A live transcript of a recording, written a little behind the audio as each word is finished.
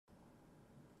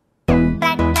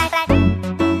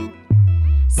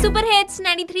Super hits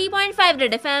 93.5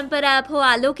 red FM पर आप हो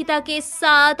आलोकिता के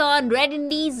साथ ऑन रेड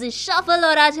इंडीज शफल।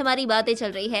 और आज हमारी बातें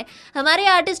चल रही है हमारे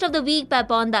artist of the week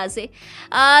Papon दा से।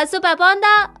 सो पेपॉन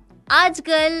दा,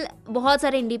 आजकल बहुत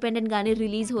सारे इंडिपेंडेंट गाने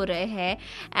रिलीज हो रहे हैं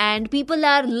and people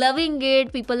are loving it,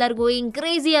 people are going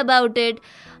crazy about it.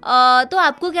 तो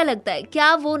आपको क्या लगता है,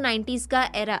 क्या वो 90s का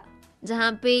एरा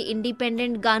जहाँ पे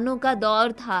इंडिपेंडेंट गानों का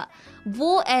दौर था,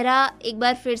 वो एरा एक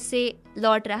बार फिर से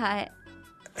लौट रहा है?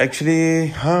 एक्चुअली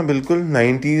हाँ, बिल्कुल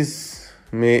 90s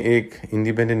में एक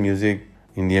इंडिपेंडेंट म्यूजिक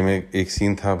इंडिया में एक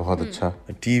सीन था बहुत अच्छा।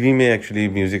 टीवी में एक्चुअली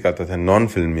म्यूजिक आता था, नॉन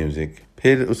फिल्म म्यूजिक।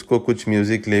 फिर उसको कुछ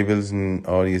म्यूजिक लेबल्स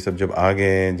और ये सब जब आ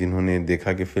गए हैं, जिन्होंने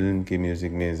देखा कि फिल्म की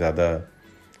म्यूजिक में ज़्यादा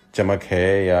चमक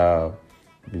है या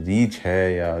रीच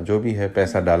है या जो भी है,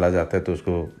 पैसा डाला जाता है, तो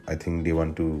उसको I think they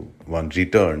want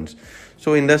returns.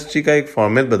 So industry का एक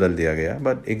फॉर्मेट बदल दिया गया।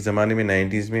 बट एक ज़माने में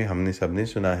 90s में हमने सबने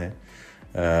सुना है,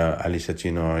 अली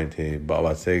सचिनॉय थे,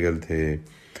 बाबा सहगल थे,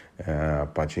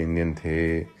 अपाचे इंडियन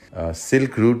थे,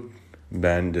 सिल्क रूट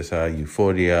बैंड जैसा,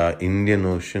 Euphoria, Indian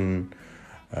Ocean,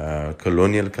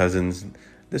 colonial cousins.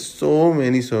 There's so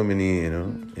many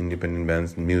independent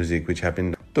bands music which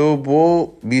happened. तो वो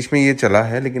बीच में ये चला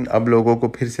है, लेकिन अब लोगों को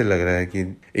फिर से लग रहा है कि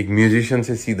एक म्यूजिशियन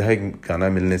से सीधा एक गाना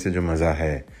मिलने से जो मज़ा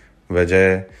है,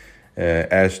 वजह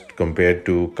as compared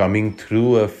to coming through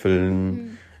a film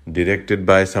directed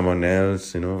by someone else,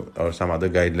 or some other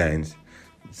guidelines,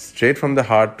 straight from the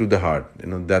heart to the heart.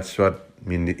 That's what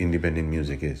independent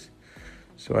music is.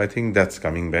 So I think that's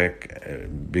coming back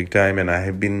big time, and I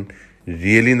have been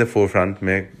really in the forefront.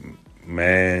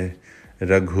 मैं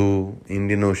Raghu,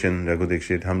 Indian Ocean, Raghu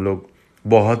Dixit, हम लोग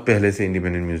बहुत पहले से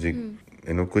independent music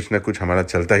कुछ ना कुछ हमारा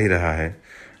चलता ही रहा है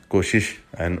कोशिश,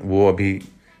 एंड वो अभी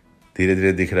धीरे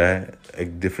धीरे दिख रहा है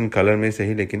एक डिफरेंट कलर में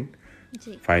सही, लेकिन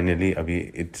फाइनली अभी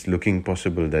it's looking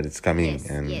possible that it's coming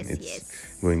and it's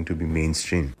going to be main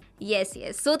stream. Yes.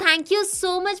 So thank you so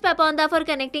much Papon da for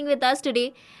connecting with us today.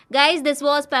 Guys, this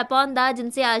was Papon da,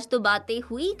 जिनसे आज तो बातें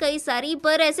हुई कई सारी,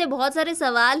 पर ऐसे बहुत सारे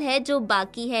सवाल हैं जो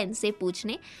बाकी है इनसे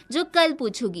पूछने, जो कल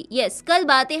पूछूंगी. कल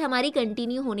बातें हमारी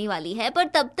कंटिन्यू होने वाली है, पर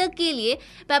तब तक के लिए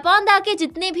Papon da के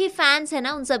जितने भी फैंस हैं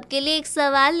ना, उन सबके लिए एक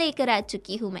सवाल लेकर आ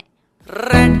चुकी हूँ मैं.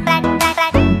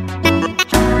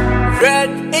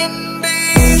 Red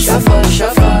Indies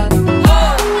Shuffle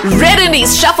red Indies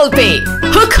shuffle पे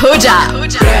हुक हो जा.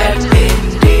 Red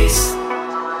Indies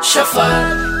Shuffle.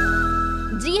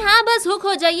 जी हाँ, बस हुक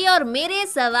हो जाइए और मेरे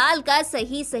सवाल का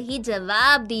सही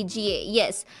जवाब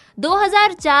दीजिए.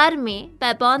 2004 में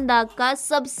पेपॉन दा का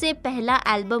सबसे पहला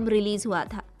एल्बम रिलीज हुआ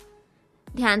था.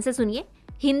 ध्यान से सुनिए,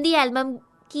 हिंदी एल्बम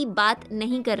की बात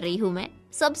नहीं कर रही हूँ मैं.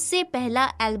 सबसे पहला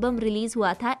एल्बम रिलीज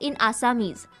हुआ था इन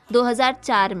आसामीज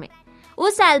 2004 में.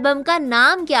 उस एल्बम का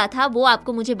नाम क्या था वो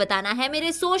आपको मुझे बताना है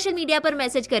मेरे सोशल मीडिया पर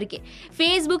मैसेज करके.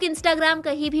 फेसबुक, इंस्टाग्राम,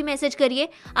 कहीं भी मैसेज करिए.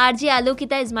 RJ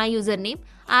Alokita is my user name,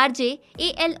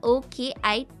 RJALOKITA.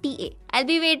 I will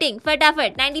be waiting.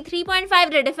 फटाफट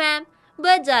 93.5 रेड एफएम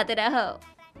बज जाते रहो.